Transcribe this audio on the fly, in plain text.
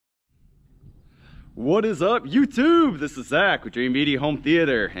What is up, YouTube? This is Zach with Dreamedia Home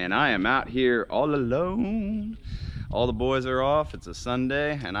Theater, and I am out here all alone. All the boys are off. It's a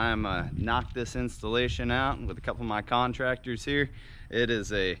Sunday, and I am knock this installation out with a couple of my contractors here. It is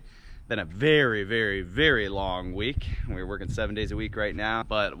been a very long week. We're working 7 days a week right now,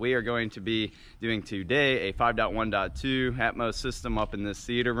 but we are going to be doing today a 5.1.2 ATMOS system up in this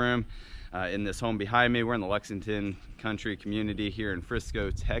theater room. In this home behind me. We're in the Lexington country community here in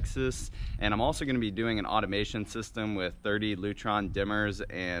Frisco, Texas. And I'm also going to be doing an automation system with 30 Lutron dimmers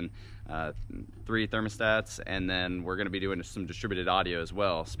and 3 thermostats. And then we're going to be doing some distributed audio as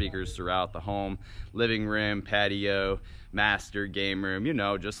well. Speakers throughout the home, living room, patio, master, game room, you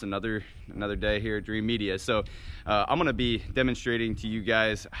know, just another day here at Dreamedia. So I'm going to be demonstrating to you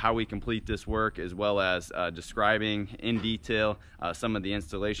guys how we complete this work, as well as describing in detail some of the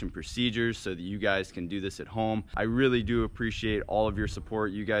installation procedures so that you guys can do this at home. I really do appreciate all of your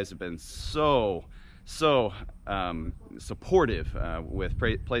support. You guys have been so supportive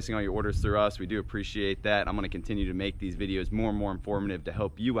with placing all your orders through us. We do appreciate that. I'm going to continue to make these videos more and more informative to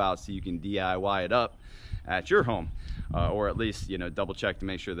help you out so you can DIY it up at your home, or at least, you know, double check to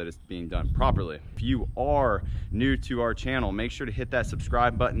make sure that it's being done properly. If you are new to our channel, make sure to hit that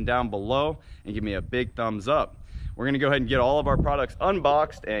subscribe button down below and give me a big thumbs up. We're going to go ahead and get all of our products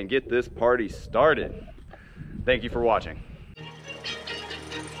unboxed and get this party started. Thank you for watching.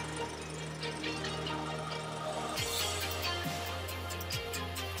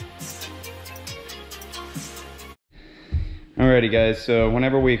 Alrighty guys, so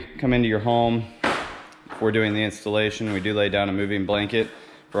whenever we come into your home, if we're doing the installation, we do lay down a moving blanket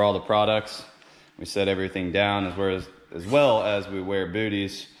for all the products. We set everything down as well as we wear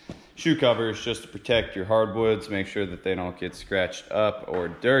booties, shoe covers, just to protect your hardwoods, make sure that they don't get scratched up or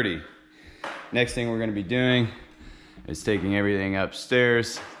dirty. Next thing we're going to be doing is taking everything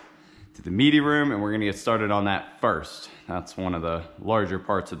upstairs to the media room, and we're going to get started on that first. That's one of the larger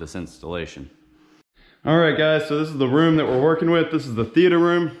parts of this installation. Alright guys, so this is the room that we're working with. This is the theater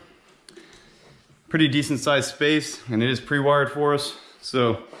room. Pretty decent sized space, and it is pre-wired for us.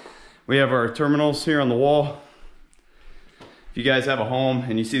 So we have our terminals here on the wall. If you guys have a home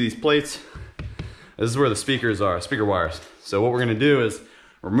and you see these plates, this is where the speakers are, speaker wires. So what we're gonna do is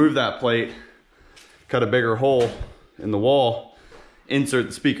remove that plate, cut a bigger hole in the wall, insert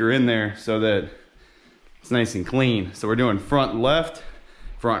the speaker in there so that it's nice and clean. So we're doing front left,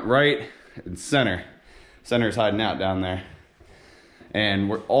 front right, and center. Center is hiding out down there.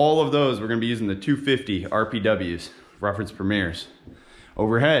 And all of those, we're gonna be using the 250 RPWs, reference premieres.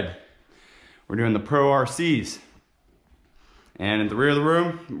 Overhead, we're doing the Pro RCs. And in the rear of the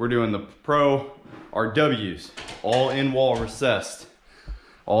room, we're doing the Pro RWs, all in wall recessed.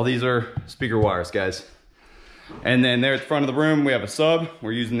 All these are speaker wires, guys. And then there at the front of the room, we have a sub.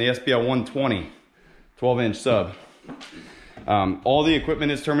 We're using the SPL 120, 12-inch sub. All the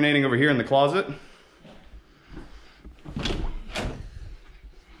equipment is terminating over here in the closet.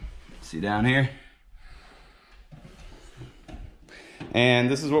 See down here. And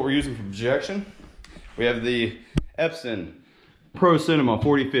this is what we're using for projection. We have the Epson Pro Cinema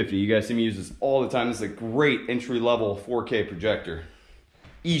 4050. You guys see me use this all the time. This is a great entry-level 4K projector.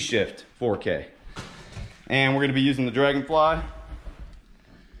 E-Shift 4K. And we're going to be using the Dragonfly.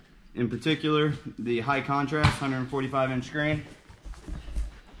 In particular, the high contrast 145-inch screen.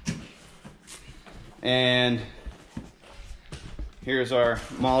 And here's our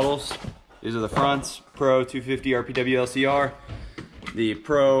models. These are the fronts, Pro 250 RPW LCR, the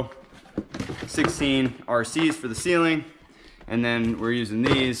Pro 16 RCs for the ceiling, and then we're using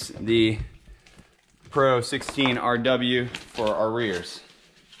these, the Pro 16 RW for our rears.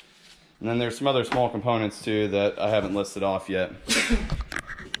 And then there's some other small components too that I haven't listed off yet.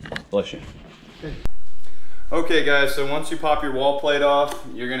 Bless you. Okay guys, so once you pop your wall plate off,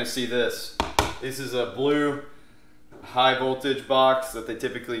 you're gonna see this. This is a blue high voltage box that they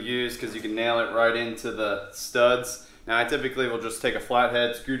typically use because you can nail it right into the studs. Now I typically will just take a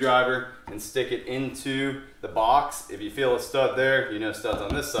flathead screwdriver and stick it into the box. If you feel a stud there, you know stud's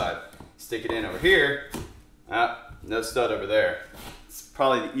on this side. Stick it in over here, no stud over there. It's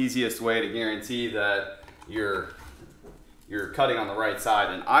probably the easiest way to guarantee that you're cutting on the right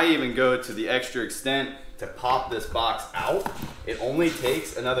side. And I even go to the extra extent to pop this box out. It only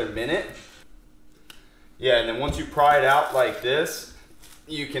takes another minute. Yeah, and then once you pry it out like this,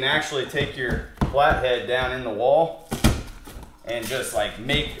 you can actually take your flathead down in the wall and just like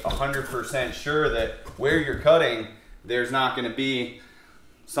make 100% sure that where you're cutting, there's not gonna be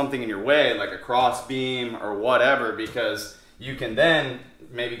something in your way, like a cross beam or whatever, because you can then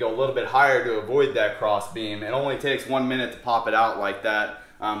maybe go a little bit higher to avoid that cross beam. It only takes 1 minute to pop it out like that.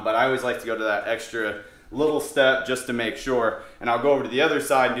 but I always like to go to that extra little step just to make sure. And I'll go over to the other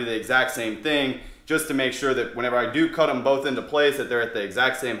side and do the exact same thing just to make sure that whenever I do cut them both into place that they're at the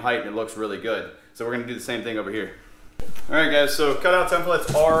exact same height and it looks really good. So we're gonna do the same thing over here. All right guys, so cutout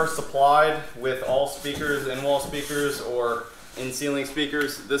templates are supplied with all speakers, in-wall speakers or in-ceiling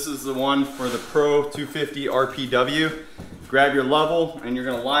speakers. This is the one for the Pro-UHD RPW. Grab your level and you're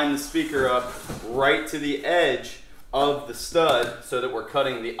gonna line the speaker up right to the edge of the stud so that we're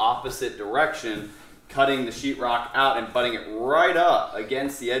cutting the opposite direction, cutting the sheetrock out and butting it right up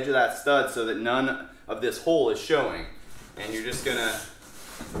against the edge of that stud so that none of this hole is showing. And you're just gonna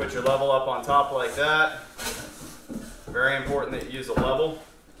put your level up on top like that. Very important that you use a level.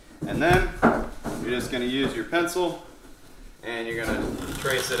 And then you're just gonna use your pencil and you're gonna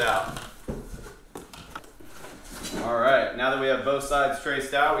trace it out. All right, now that we have both sides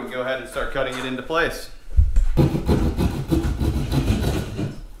traced out, we can go ahead and start cutting it into place.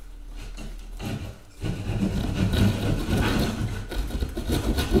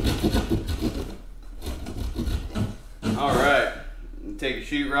 All right, you take a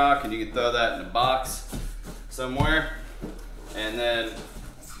sheetrock and you can throw that in a box somewhere. And then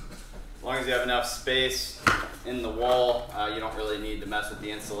as long as you have enough space in the wall, you don't really need to mess with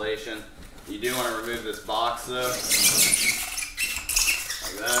the insulation. You do want to remove this box though,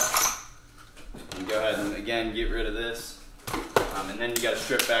 like that. And go ahead and again get rid of this. And then you got to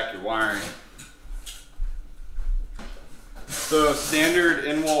strip back your wiring. So standard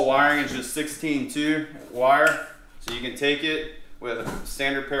in-wall wiring is just 16-2 wire. So you can take it with a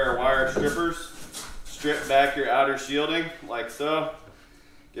standard pair of wire strippers, strip back your outer shielding like so,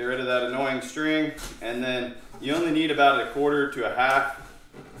 get rid of that annoying string, and then you only need about 1/4 to 1/2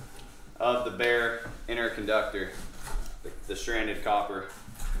 of the bare inner conductor, the stranded copper.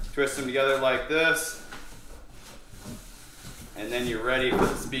 Twist them together like this, and then you're ready for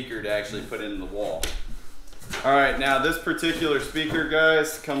the speaker to actually put in the wall. All right, now this particular speaker,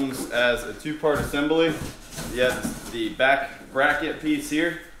 guys, comes as a 2-part assembly. You have the back bracket piece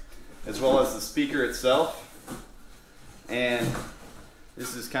here, as well as the speaker itself. And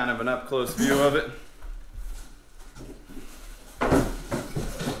this is kind of an up-close view of it.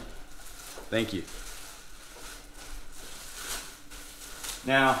 Thank you.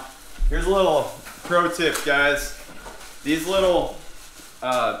 Now, here's a little pro tip, guys. These little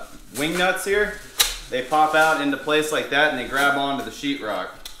wing nuts here, they pop out into place like that and they grab onto the sheetrock,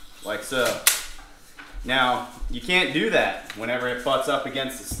 like so. Now, you can't do that whenever it butts up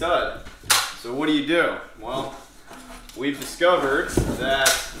against the stud. So what do? Well, we've discovered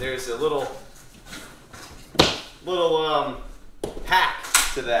that there's a little hack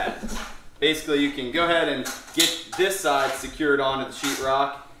to that. Basically, you can go ahead and get this side secured onto the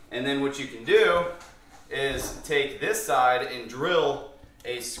sheetrock, and then what you can do is take this side and drill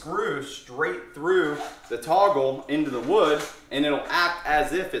a screw straight through the toggle into the wood, and it'll act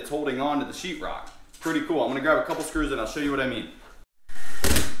as if it's holding on to the sheetrock. Pretty cool. I'm gonna grab a couple screws and I'll show you what I mean.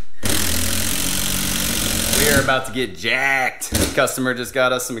 We are about to get jacked. The customer just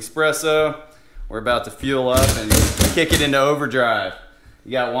got us some espresso. We're about to fuel up and kick it into overdrive.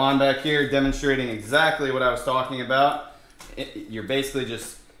 You got Juan back here demonstrating exactly what I was talking about. You're basically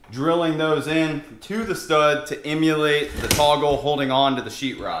just drilling those in to the stud to emulate the toggle holding on to the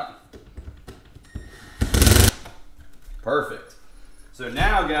sheetrock. Perfect. So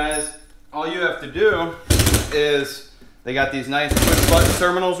now, guys, all you have to do is, they got these nice push button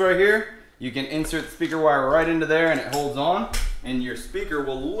terminals right here. You can insert the speaker wire right into there and it holds on, and your speaker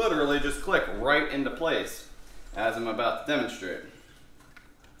will literally just click right into place as I'm about to demonstrate.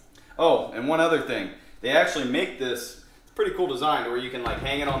 Oh, and one other thing, they actually make this pretty cool design where you can like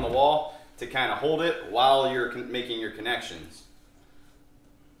hang it on the wall to kind of hold it while you're making your connections.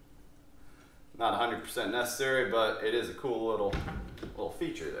 Not 100% necessary, but it is a cool little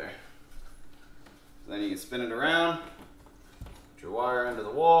feature there. So then you can spin it around, put your wire into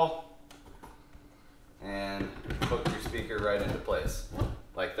the wall, and hook your speaker right into place,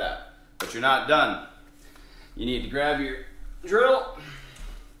 like that. But you're not done. You need to grab your drill.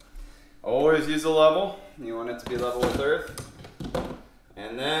 Always use a level. You want it to be level with earth.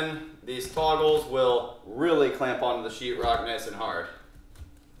 And then these toggles will really clamp onto the sheetrock nice and hard.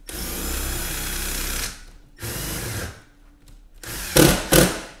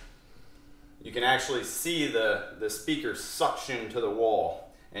 You can actually see the speaker suction to the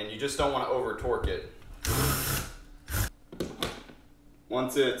wall, and you just don't want to over torque it.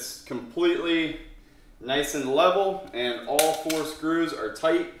 Once it's completely nice and level and all 4 screws are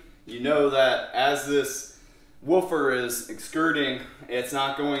tight, you know that as this woofer is skirting, it's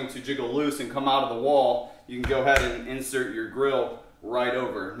not going to jiggle loose and come out of the wall. You can go ahead and insert your grill right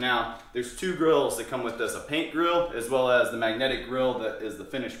over. Now, there's two grills that come with this, a paint grill as well as the magnetic grill that is the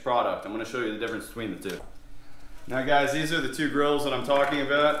finished product. I'm gonna show you the difference between the two. Now guys, these are the two grills that I'm talking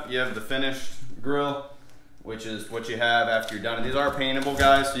about. You have the finished grill, which is what you have after you're done. These are paintable,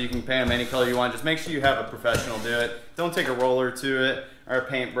 guys, so you can paint them any color you want. Just make sure you have a professional do it. Don't take a roller to it or a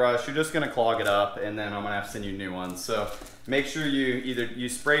paintbrush. You're just gonna clog it up, and then I'm gonna have to send you new ones. So make sure you either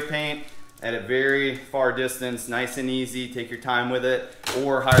use spray paint at a very far distance, nice and easy, take your time with it,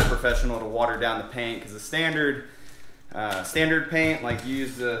 or hire a professional to water down the paint, because the standard paint, like you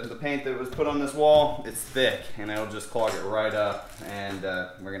use the paint that was put on this wall, it's thick and it'll just clog it right up, and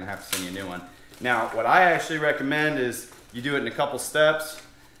we're gonna have to send you a new one. Now, what I actually recommend is you do it in a couple steps.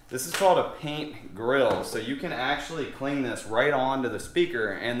 This is called a paint grill, so you can actually clean this right onto the speaker,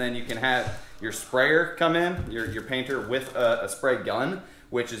 and then you can have your sprayer come in, your painter, with a spray gun,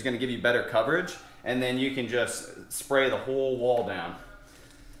 which is gonna give you better coverage, and then you can just spray the whole wall down.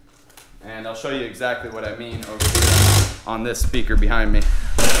 And I'll show you exactly what I mean over here on this speaker behind me.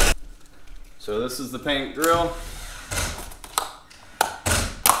 So this is the paint grill,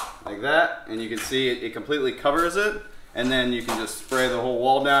 like that, and you can see it completely covers it, and then you can just spray the whole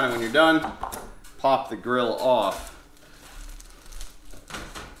wall down, and when you're done, pop the grill off.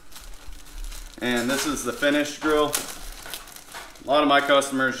 And this is the finished grill. A lot of my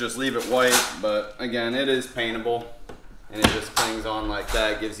customers just leave it white, but again, it is paintable, and it just clings on like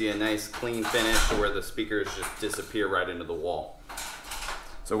that. It gives you a nice clean finish where the speakers just disappear right into the wall.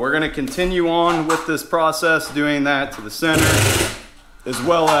 So we're gonna continue on with this process, doing that to the center, as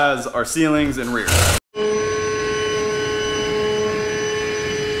well as our ceilings and rear.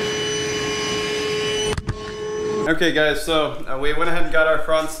 Okay guys, so we went ahead and got our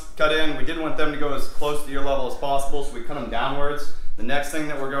fronts cut in. We didn't want them to go as close to your level as possible, so we cut them downwards. The next thing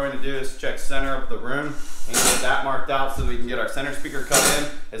that we're going to do is check center of the room and get that marked out so that we can get our center speaker cut in,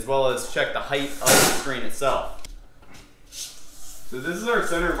 as well as check the height of the screen itself. So this is our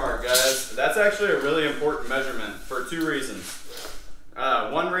center mark, guys. That's actually a really important measurement for two reasons.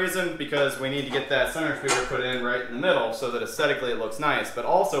 One reason, because we need to get that center speaker put in right in the middle so that aesthetically it looks nice, but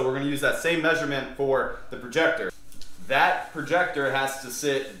also we're going to use that same measurement for the projector. That projector has to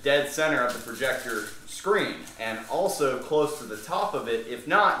sit dead center of the projector screen, and also close to the top of it. If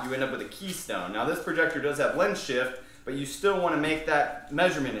not, you end up with a keystone. Now this projector does have lens shift, but you still want to make that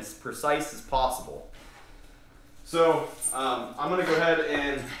measurement as precise as possible. So I'm going to go ahead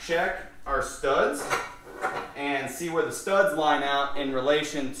and check our studs and see where the studs line out in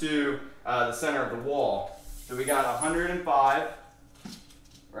relation to the center of the wall. So we got 105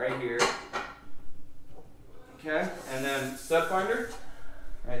 right here. Okay, and then stud finder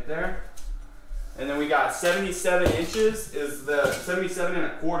right there. And then we got 77 inches is the 77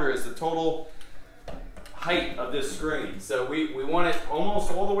 1/4 is the total height of this screen. So we want it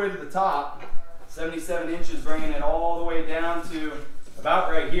almost all the way to the top. 77 inches, bringing it all the way down to about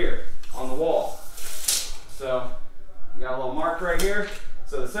right here on the wall. So we got a little mark right here.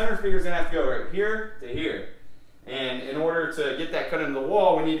 So the center speaker is gonna have to go right here to here. And in order to get that cut into the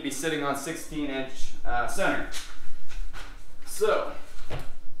wall, we need to be sitting on 16-inch center. So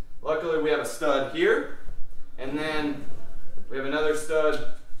luckily we have a stud here, and then we have another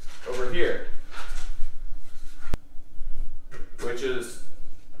stud over here, which is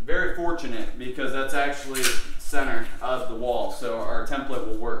very fortunate because that's actually center of the wall. So our template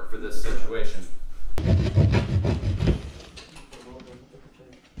will work for this situation.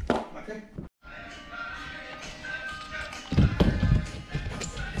 Okay.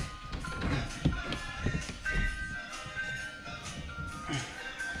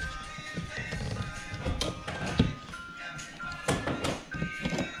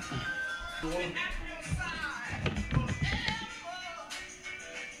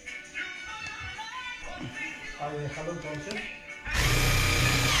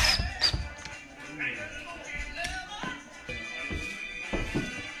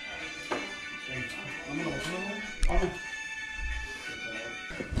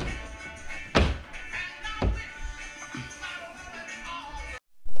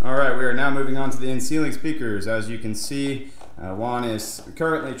 Alright, we are now moving on to the in-ceiling speakers. As you can see, Juan is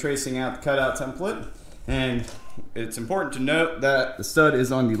currently tracing out the cutout template, and it's important to note that the stud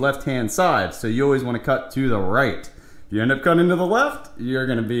is on the left-hand side, so you always want to cut to the right. If you end up cutting to the left, you're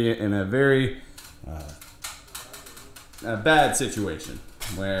going to be in a very bad situation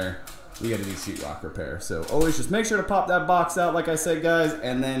where you got to do sheetrock repair. So always just make sure to pop that box out, like I said, guys,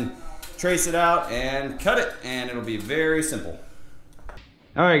 and then trace it out and cut it, and it'll be very simple.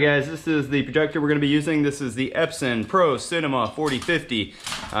 All right guys, this is the projector we're going to be using. This is the Epson Pro Cinema 4050.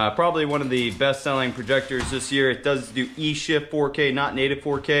 Probably one of the best selling projectors this year. It does do eShift 4K, not native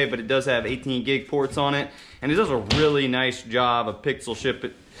 4K, but it does have 18 gig ports on it. And it does a really nice job of pixel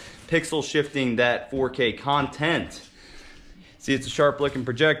shifting that 4K content. See, it's a sharp looking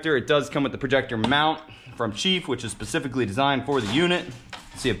projector. It does come with the projector mount from Chief, which is specifically designed for the unit.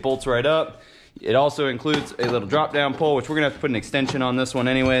 See, it bolts right up. It also includes a little drop down pole, which we're gonna have to put an extension on this one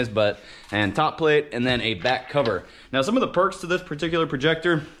anyways, and top plate, and then a back cover. Now, some of the perks to this particular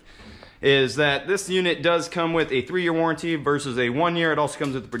projector is that this unit does come with a 3-year warranty versus a 1-year. It also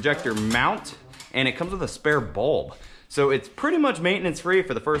comes with the projector mount, and it comes with a spare bulb. So it's pretty much maintenance free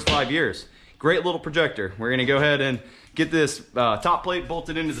for the first 5 years. Great little projector. We're gonna go ahead and get this top plate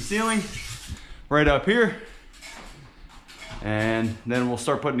bolted into the ceiling right up here, and then we'll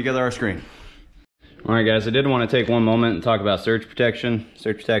start putting together our screen. All right guys, I did want to take one moment and talk about surge protection.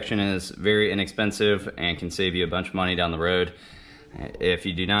 Surge protection is very inexpensive and can save you a bunch of money down the road. If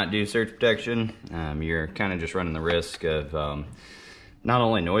you do not do surge protection, you're kind of just running the risk of not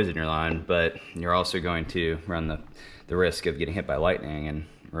only noise in your line, but you're also going to run the risk of getting hit by lightning and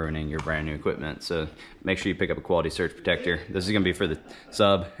ruining your brand new equipment. So make sure you pick up a quality surge protector. This is going to be for the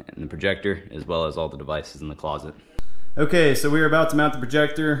sub and the projector, as well as all the devices in the closet. Okay, so we are about to mount the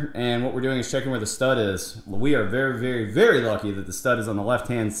projector, and what we're doing is checking where the stud is. We are very, very, very lucky that the stud is on the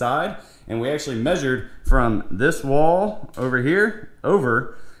left-hand side, and we actually measured from this wall over here,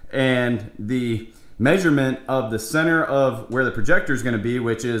 and the measurement of the center of where the projector is going to be,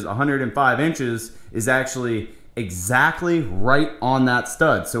 which is 105 inches, is actually exactly right on that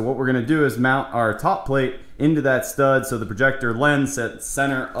stud. So what we're going to do is mount our top plate into that stud so the projector lens at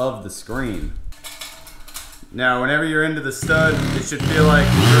center of the screen. Now, whenever you're into the stud, it should feel like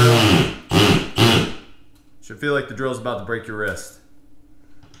the drill is about to break your wrist.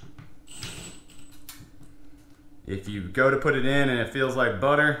 If you go to put it in and it feels like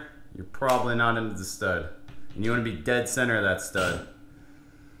butter, you're probably not into the stud. And you want to be dead center of that stud.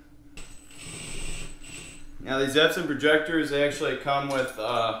 Now, these Epson projectors, they actually come with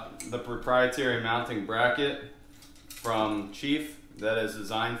the proprietary mounting bracket from Chief that is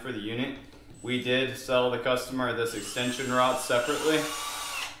designed for the unit. We did sell the customer this extension rod separately.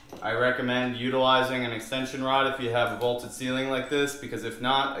 I recommend utilizing an extension rod if you have a vaulted ceiling like this, because if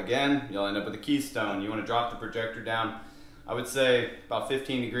not, again, you'll end up with a keystone. You want to drop the projector down, I would say about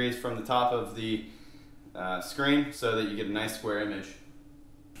 15 degrees from the top of the screen so that you get a nice square image.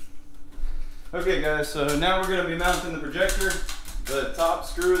 Okay guys, so now we're going to be mounting the projector. The top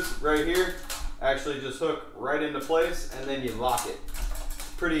screws right here actually just hook right into place, and then you lock it.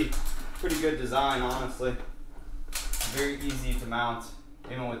 Pretty good design, honestly. Very easy to mount,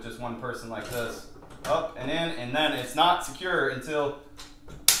 even with just one person like this. Up and in, and then it's not secure until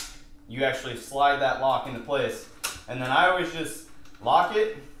you actually slide that lock into place. And then I always just lock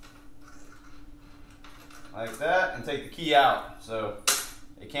it like that and take the key out so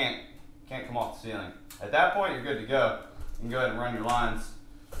it can't come off the ceiling. At that point, you're good to go. You can go ahead and run your lines,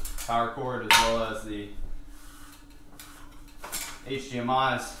 power cord, as well as the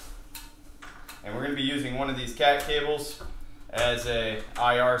HDMIs. And we're going to be using one of these cat cables as a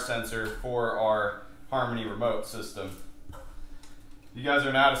IR sensor for our Harmony remote system. If you guys are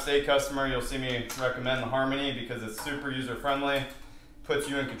an out-of-state customer, you'll see me recommend the Harmony because it's super user-friendly, puts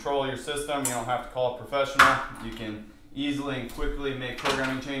you in control of your system. You don't have to call a professional. You can easily and quickly make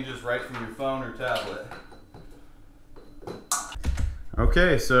programming changes right from your phone or tablet.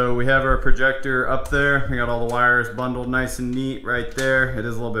 Okay, so we have our projector up there. We got all the wires bundled nice and neat right there. It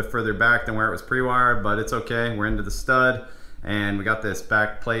is a little bit further back than where it was pre-wired, but it's okay. We're into the stud, and we got this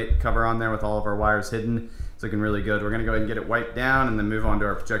back plate cover on there with all of our wires hidden. It's looking really good. We're gonna go ahead and get it wiped down and then move on to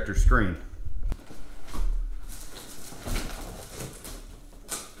our projector screen.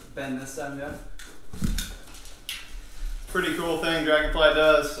 Bend this side down. Pretty cool thing Dragonfly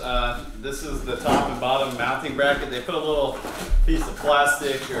does. This is the top and bottom mounting bracket. They put a little piece of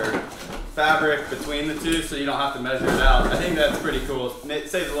plastic or fabric between the two so you don't have to measure it out. I think that's pretty cool. It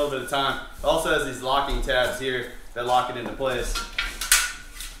saves a little bit of time. It also has these locking tabs here that lock it into place.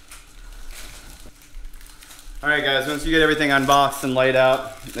 All right guys, once you get everything unboxed and laid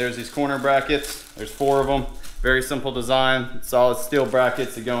out, there's these corner brackets. There's 4 of them. Very simple design. Solid steel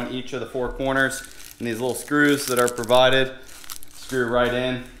brackets that go in each of the 4 corners. And these little screws that are provided screw right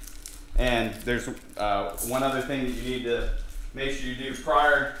in. And there's one other thing that you need to make sure you do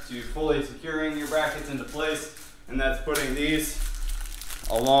prior to fully securing your brackets into place, and that's putting these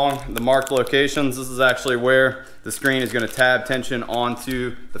along the marked locations. This is actually where the screen is going to tab tension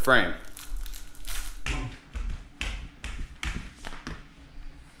onto the frame.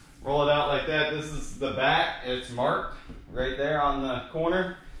 roll it out like that. This is the back. It's marked right there on the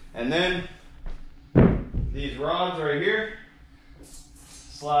corner. And then these rods right here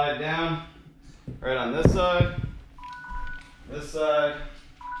slide down right on this side,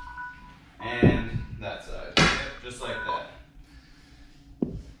 and that side, just like that.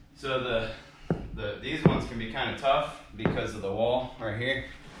 So these ones can be kind of tough because of the wall right here.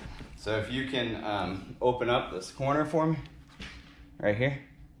 So if you can open up this corner for me, right here.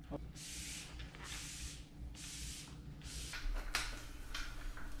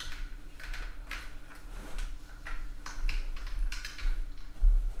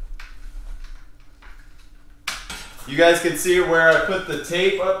 You guys can see where I put the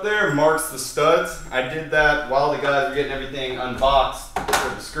tape up there, marks the studs. I did that while the guys were getting everything unboxed for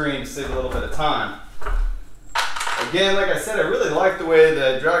the screen to save a little bit of time. Again, like I said, I really like the way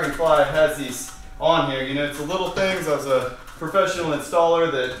the Dragonfly has these on here. You know, it's the little things as a professional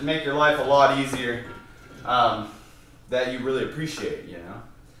installer that make your life a lot easier, that you really appreciate, you know.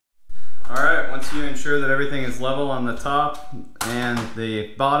 All right, once you ensure that everything is level on the top and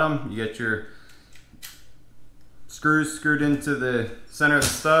the bottom, you get your screws screwed into the center of the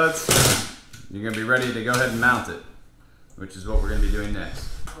studs. You're gonna be ready to go ahead and mount it, which is what we're gonna be doing next.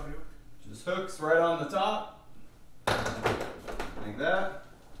 Just hooks right on the top, like that.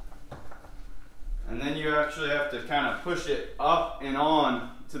 And then you actually have to kind of push it up and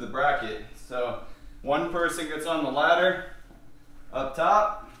on to the bracket. So one person gets on the ladder up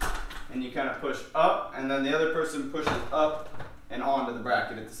top, and you kind of push up, and then the other person pushes up and onto the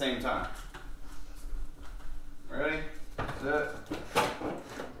bracket at the same time. Ready? Set.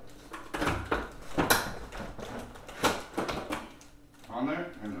 On there?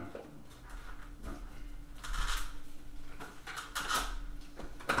 Or no?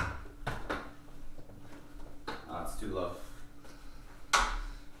 Oh, it's too low.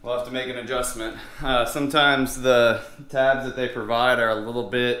 We'll have to make an adjustment. Sometimes the tabs that they provide are a little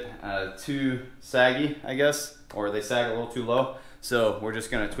bit too saggy, I guess, or they sag a little too low. So we're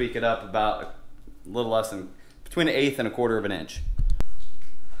just going to tweak it up about a little less than between 1/8 and 1/4 of an inch.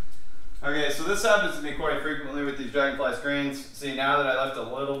 Okay, so this happens to me quite frequently with these Dragonfly screens. See, now that I left a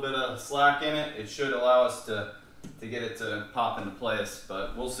little bit of slack in it, it should allow us to get it to pop into place,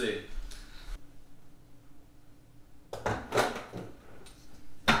 but we'll see.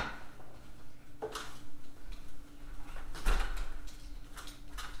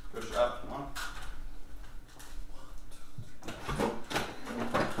 Push up, come on.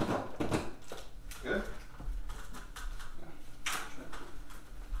 Good.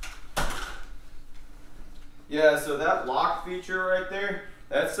 Yeah, so that lock feature right there,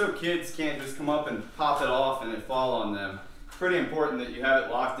 that's so kids can't just come up and pop it off and it fall on them. It's pretty important that you have it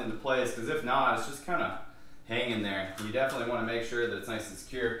locked into place, because if not, it's just kind of hanging there. You definitely want to make sure that it's nice and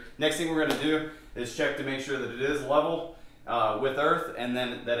secure. Next thing we're going to do is check to make sure that it is level with earth, and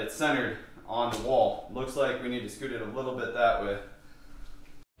then that it's centered on the wall. Looks like we need to scoot it a little bit that way.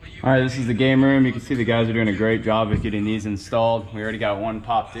 All right, this is the game room. You can see the guys are doing a great job of getting these installed. We already got one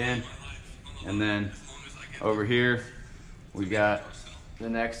popped in, and then over here we got the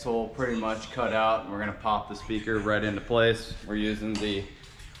next hole pretty much cut out. We're gonna pop the speaker right into place. We're using the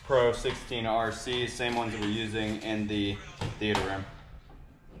Pro 16 RC, same ones that we're using in the theater room.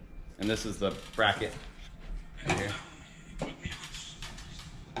 And this is the bracket right here.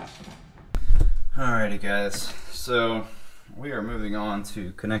 Alrighty guys, so we are moving on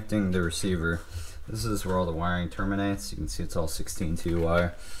to connecting the receiver. This is where all the wiring terminates. You can see it's all 16.2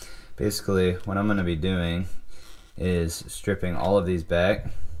 wire. Basically, what I'm going to be doing is stripping all of these back,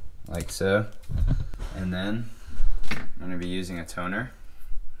 like so, and then I'm going to be using a toner.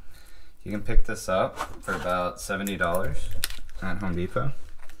 You can pick this up for about $70 at Home Depot,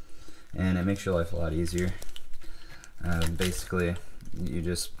 and it makes your life a lot easier. Basically, you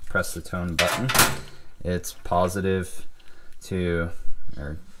just press the tone button. It's positive to,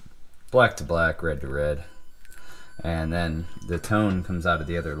 or black to black, red to red, and then the tone comes out of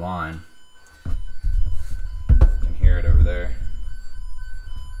the other line. You can hear it over there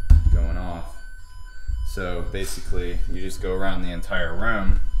going off. So basically you just go around the entire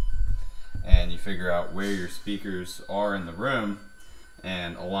room and you figure out where your speakers are in the room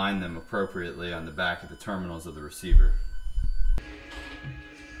and align them appropriately on the back of the terminals of the receiver.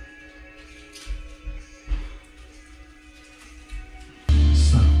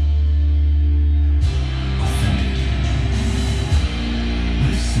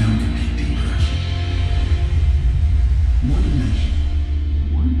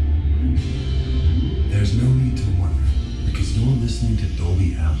 There's no need to wonder, because you're listening to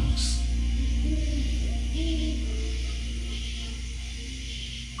Dolby Atmos.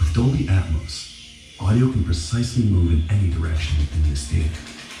 With Dolby Atmos, audio can precisely move in any direction within this theater.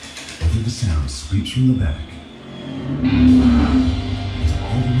 Whether the sound sweeps from the back, it's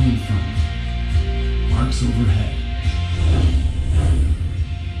all the way in front, marks overhead,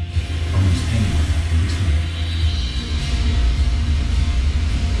 almost anywhere in between.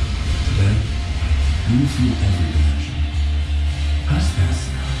 Today, you will feel every dimension. How does that sound?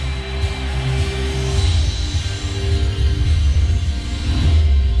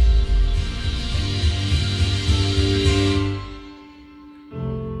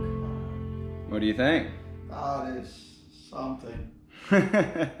 What do you think? That is something.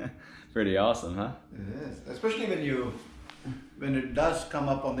 Pretty awesome, huh? It is, especially when it does come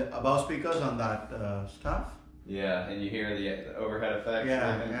up on the above speakers on that stuff. Yeah, and you hear the overhead effects.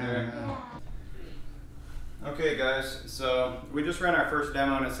 Yeah. Okay guys, so we just ran our first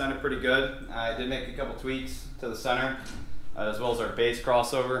demo and it sounded pretty good. I did make a couple tweaks to the center, as well as our bass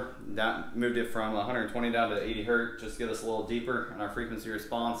crossover. Moved it from 120 down to 80 Hertz, just to get us a little deeper in our frequency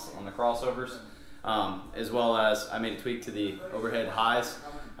response on the crossovers. As well as I made a tweak to the overhead highs.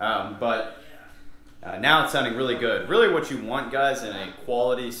 Now it's sounding really good. Really what you want, guys, in a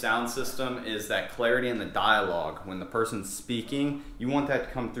quality sound system is that clarity in the dialogue. When the person's speaking, you want that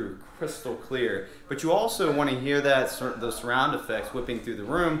to come through crystal clear. But you also want to hear that the surround effects whipping through the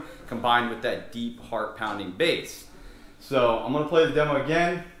room combined with that deep heart-pounding bass. So I'm going to play the demo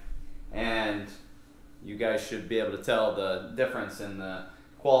again, and you guys should be able to tell the difference in the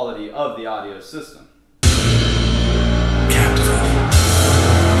quality of the audio system.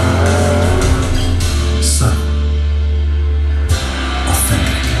 Subtle,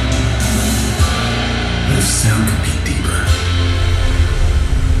 authentic. What if sound could be deeper?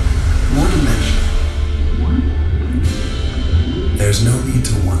 More dimension. There's no need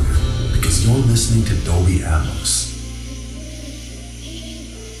to wonder, because you're listening to Dolby Atmos.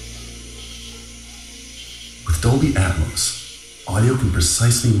 With Dolby Atmos, audio can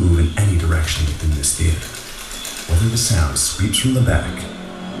precisely move in any direction within this theater. Whether the sound sweeps from the back, to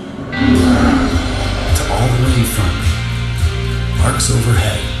all the way in front, marks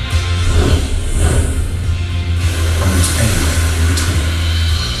overhead, almost anywhere in between.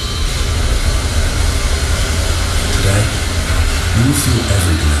 Today, you will feel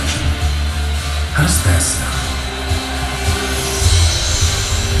every dimension. How does that sound?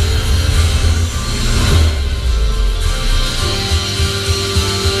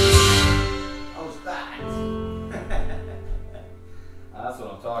 That's what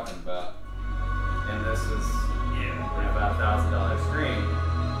I'm talking about. And this is about $1,000 screen.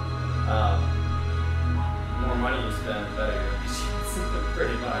 More money you spend, the better your efficiency,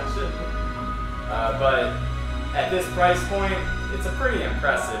 pretty much. But at this price point, it's a pretty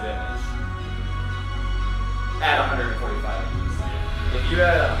impressive image. At 145 inches. If you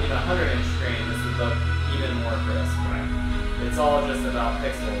had a 100-inch screen, this would look even more crisp. It's all just about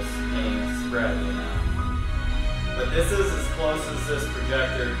pixels being spread, you know. But this is as close as this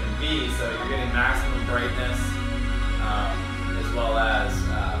projector can be, so you're getting maximum brightness as well as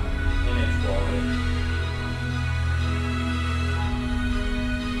image quality.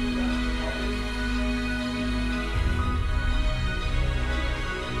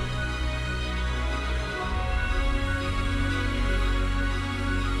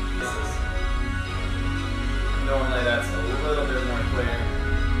 Normally that's a little bit more clear.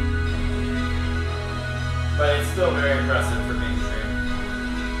 But it's still very impressive for mainstream.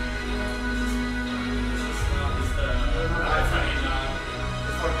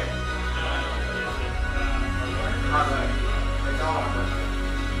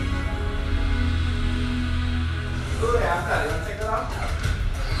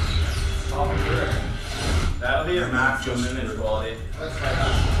 That'll be your maximum image quality.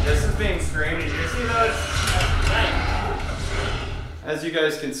 This is being streamed. You see those? As you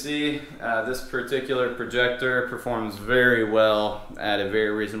guys can see, this particular projector performs very well at a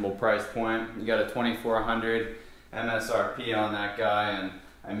very reasonable price point. You got a 2400 MSRP on that guy, and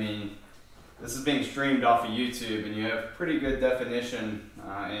I mean, this is being streamed off of YouTube, and you have pretty good definition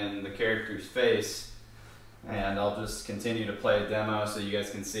in the character's face. And I'll just continue to play a demo so you guys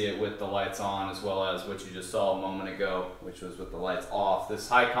can see it with the lights on, as well as what you just saw a moment ago, which was with the lights off. This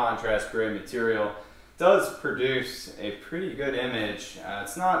high contrast gray material does produce a pretty good image.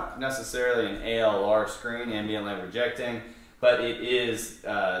 It's not necessarily an ALR screen, ambient light rejecting, but it is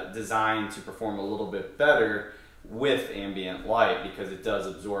designed to perform a little bit better with ambient light because it does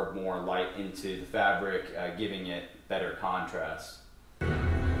absorb more light into the fabric, giving it better contrast.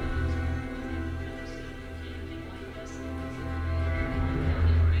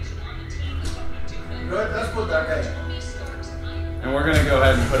 Good, let's put that guy. And but we're gonna go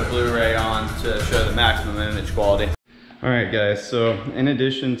ahead and put a Blu-ray on to show the maximum image quality. All right guys, so in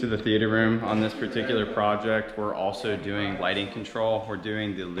addition to the theater room on this particular project, we're also doing lighting control. We're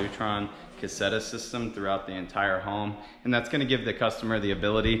doing the Lutron Cassetta system throughout the entire home, and that's gonna give the customer the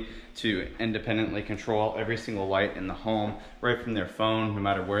ability to independently control every single light in the home right from their phone, no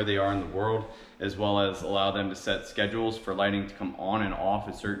matter where they are in the world, as well as allow them to set schedules for lighting to come on and off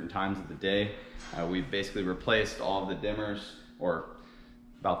at certain times of the day. We've basically replaced all of the dimmers, or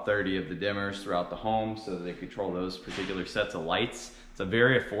about 30 of the dimmers throughout the home, so that they control those particular sets of lights. It's a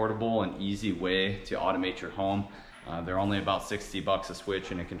very affordable and easy way to automate your home. They're only about 60 bucks a switch,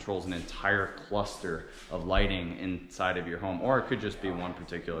 and it controls an entire cluster of lighting inside of your home, or it could just be one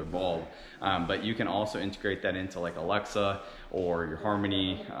particular bulb. But you can also integrate that into like Alexa or your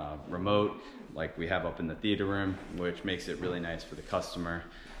Harmony remote, like we have up in the theater room, which makes it really nice for the customer.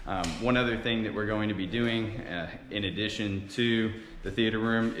 One other thing that we're going to be doing in addition to the theater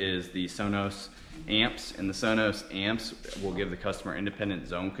room is the SONOS amps, and the SONOS amps will give the customer independent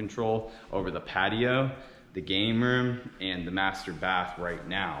zone control over the patio, the game room, and the master bath right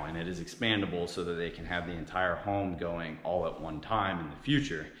now, and it is expandable so that they can have the entire home going all at one time in the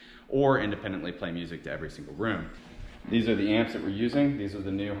future, or independently play music to every single room. These are the amps that we're using. These are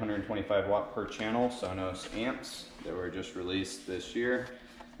the new 125 watt per channel SONOS amps that were just released this year.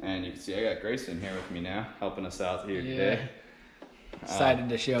 And you can see I got Grayson here with me now, helping us out here today. Decided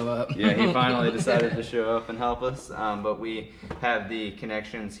to show up. Yeah, he finally decided to show up and help us. But we have the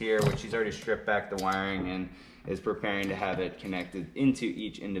connections here, which he's already stripped back the wiring and is preparing to have it connected into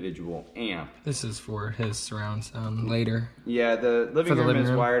each individual amp. This is for his surround sound later. Yeah, the living room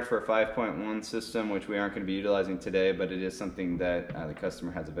is wired for a 5.1 system, which we aren't going to be utilizing today, but it is something that the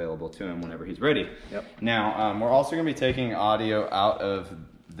customer has available to him whenever he's ready. Yep. Now, we're also going to be taking audio out of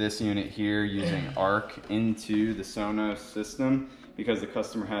this unit here using ARC into the SONOS system, because the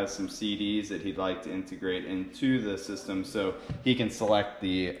customer has some CDs that he'd like to integrate into the system, so he can select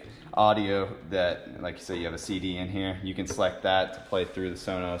the audio that, like you say, you have a CD in here, you can select that to play through the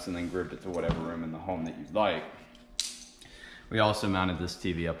SONOS and then group it to whatever room in the home that you'd like. We also mounted this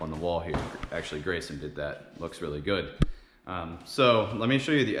TV up on the wall here. Actually, Grayson did that. Looks really good. So let me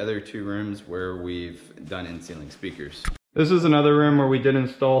show you the other two rooms where we've done in-ceiling speakers. This is another room where we did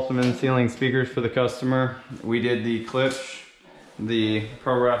install some in-ceiling speakers for the customer. We did the Klipsch, the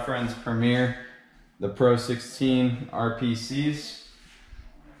ProReference Premier, the Pro 16 RPCs.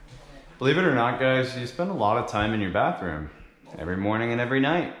 Believe it or not, guys, you spend a lot of time in your bathroom every morning and every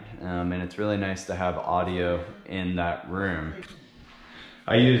night. And it's really nice to have audio in that room.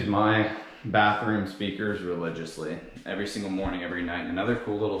 I use my bathroom speakers religiously every single morning, every night. Another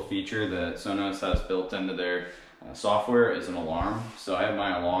cool little feature that Sonos has built into their software is an alarm. So I have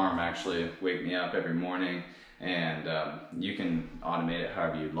my alarm actually wake me up every morning, and you can automate it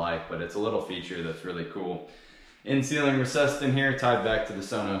however you'd like, but it's a little feature that's really cool. In-ceiling recessed in here, tied back to the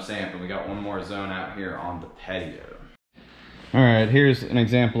Sonos amp, and we got one more zone out here on the patio. All right, here's an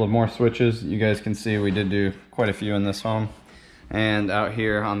example of more switches. You guys can see we did do quite a few in this home. And out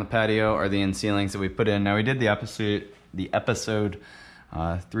here on the patio are the in-ceilings that we put in. Now we did the episode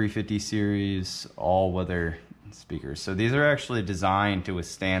 350 series all-weather speakers. So these are actually designed to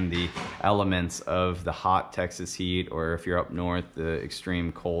withstand the elements of the hot Texas heat, or if you're up north, the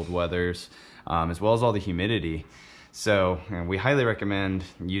extreme cold weathers, as well as all the humidity. So we highly recommend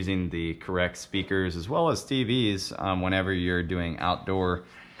using the correct speakers as well as TVs whenever you're doing outdoor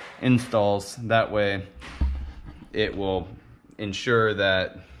installs. That way it will ensure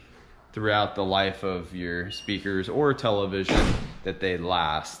that throughout the life of your speakers or television that they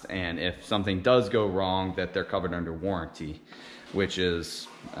last, and if something does go wrong, that they're covered under warranty, which is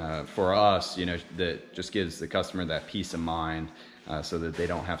for us, you know, that just gives the customer that peace of mind, so that they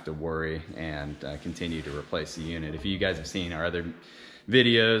don't have to worry and continue to replace the unit. If you guys have seen our other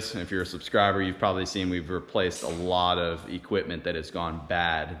videos, if you're a subscriber, you've probably seen we've replaced a lot of equipment that has gone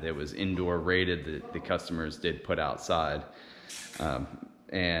bad, that was indoor rated, that the customers did put outside.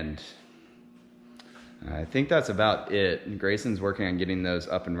 And I think that's about it. Grayson's working on getting those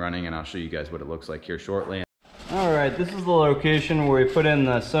up and running, and I'll show you guys what it looks like here shortly. All right, this is the location where we put in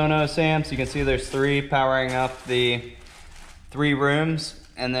the Sonos amps. You can see there's 3 powering up the 3 rooms,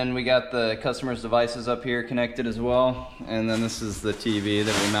 and then we got the customer's devices up here connected as well. And then this is the TV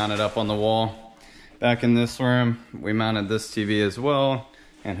that we mounted up on the wall. Back in this room, we mounted this TV as well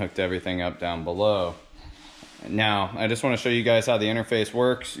and hooked everything up down below. Now, I just want to show you guys how the interface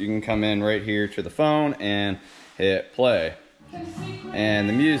works. You can come in right here to the phone and hit play, and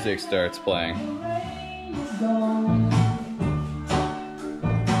the music starts playing.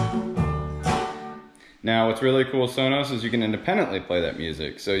 Now, what's really cool with Sonos is you can independently play that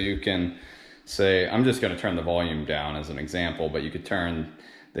music. So you can say, I'm just gonna turn the volume down as an example, but you could turn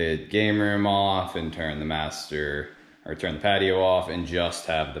the game room off and turn the master, or turn the patio off and just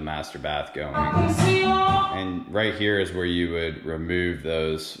have the master bath going. And right here is where you would remove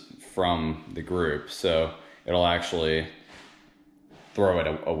those from the group. So it'll actually throw it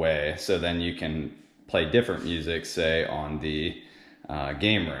away. So then you can play different music, say on the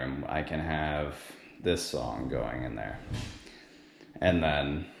game room. I can have this song going in there. And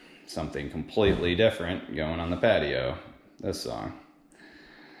then something completely different going on the patio, this song.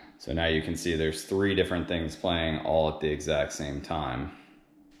 So now you can see there's 3 different things playing all at the exact same time.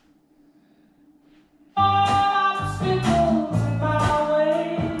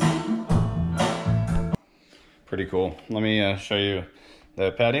 Pretty cool. Let me show you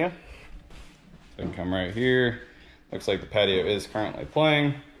the patio. So I can come right here. Looks like the patio is currently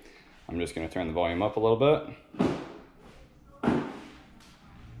playing. I'm just gonna turn the volume up a little bit.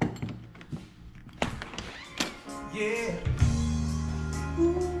 Yeah.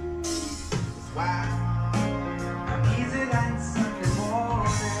 Wow. I'm easy like Sunday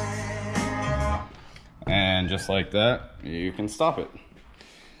morning. And just like that, you can stop it.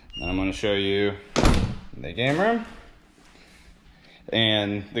 Now I'm gonna show you the game room.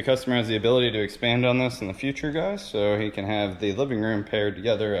 And the customer has the ability to expand on this in the future, guys, so he can have the living room paired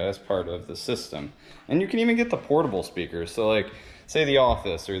together as part of the system. And you can even get the portable speakers. So like, say the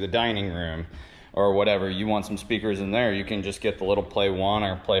office or the dining room or whatever, you want some speakers in there, you can just get the little Play 1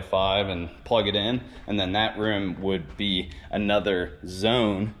 or Play 5 and plug it in, and then that room would be another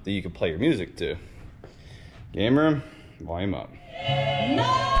zone that you could play your music to. Game room, volume up.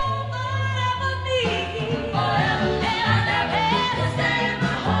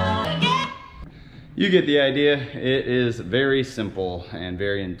 You get the idea. It is very simple and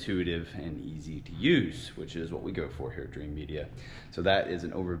very intuitive and easy to use, which is what we go for here at Dreamedia. So that is an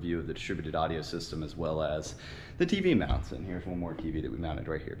overview of the distributed audio system as well as the TV mounts. And here's one more TV that we mounted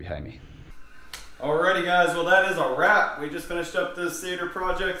right here behind me. Alrighty guys, well that is a wrap. We just finished up this theater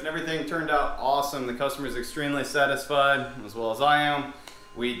project and everything turned out awesome. The customer is extremely satisfied, as well as I am.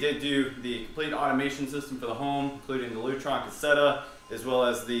 We did do the complete automation system for the home, including the Lutron cassetta, as well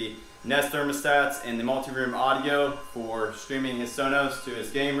as the Nest thermostats and the multi-room audio for streaming his Sonos to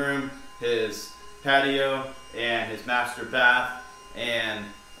his game room, his patio, and his master bath. And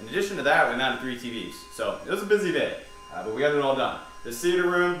in addition to that, we mounted 3 TVs. So it was a busy day, but we got it all done. The theater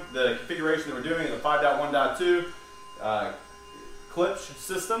room, the configuration that we're doing is a 5.1.2 Klipsch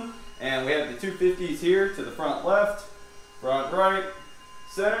system. And we have the 250s here to the front left, front right,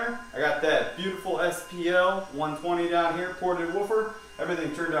 center. I got that beautiful SPL 120 down here, ported woofer.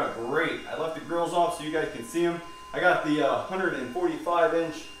 Everything turned out great. I left the grills off so you guys can see them. I got the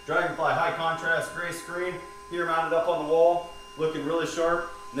 145-inch Dragonfly high contrast gray screen here mounted up on the wall, looking really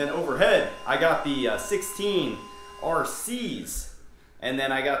sharp. And then overhead, I got the 16 RCs, and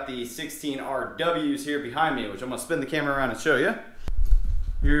then I got the 16 RWs here behind me, which I'm gonna spin the camera around and show you.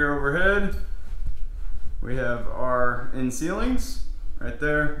 Here overhead, we have our in ceilings right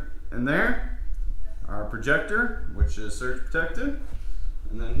there and there. Our projector, which is surge protected.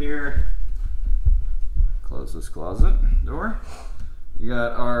 And then here, close this closet door. You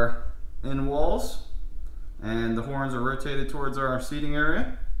got our in walls, and the horns are rotated towards our seating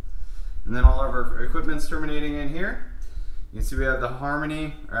area. And then all of our equipment's terminating in here. You can see we have the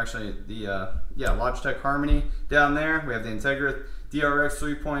Harmony, or actually the Logitech Harmony down there. We have the Integra DRX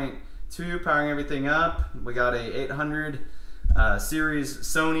 3.2 powering everything up. We got a 800 series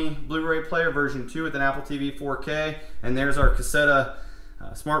Sony Blu-ray player version 2 with an Apple TV 4K, and there's our Cassetta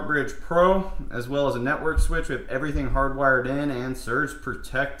Smart Bridge Pro, as well as a network switch. We have everything hardwired in and surge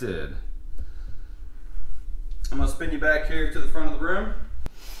protected. I'm gonna spin you back here to the front of the room.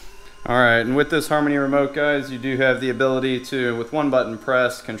 All right, and with this Harmony remote, guys, you do have the ability to, with one button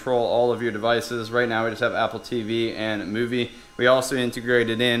press, control all of your devices. Right now we just have Apple TV and Movie. We also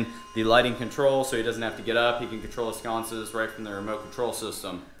integrated in the lighting control, so he doesn't have to get up. He can control his sconces right from the remote control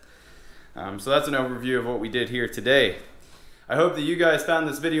system. So that's an overview of what we did here today. I hope that you guys found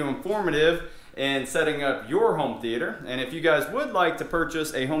this video informative in setting up your home theater. And if you guys would like to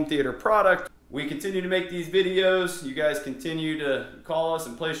purchase a home theater product, we continue to make these videos. You guys continue to call us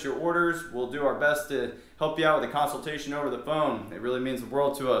and place your orders. We'll do our best to help you out with a consultation over the phone. It really means the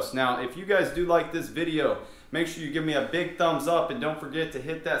world to us. Now, if you guys do like this video, make sure you give me a big thumbs up, and don't forget to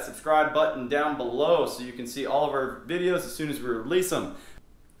hit that subscribe button down below so you can see all of our videos as soon as we release them.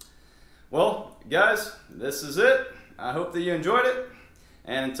 Well, guys, this is it. I hope that you enjoyed it.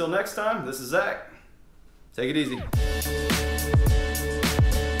 And until next time, this is Zach. Take it easy.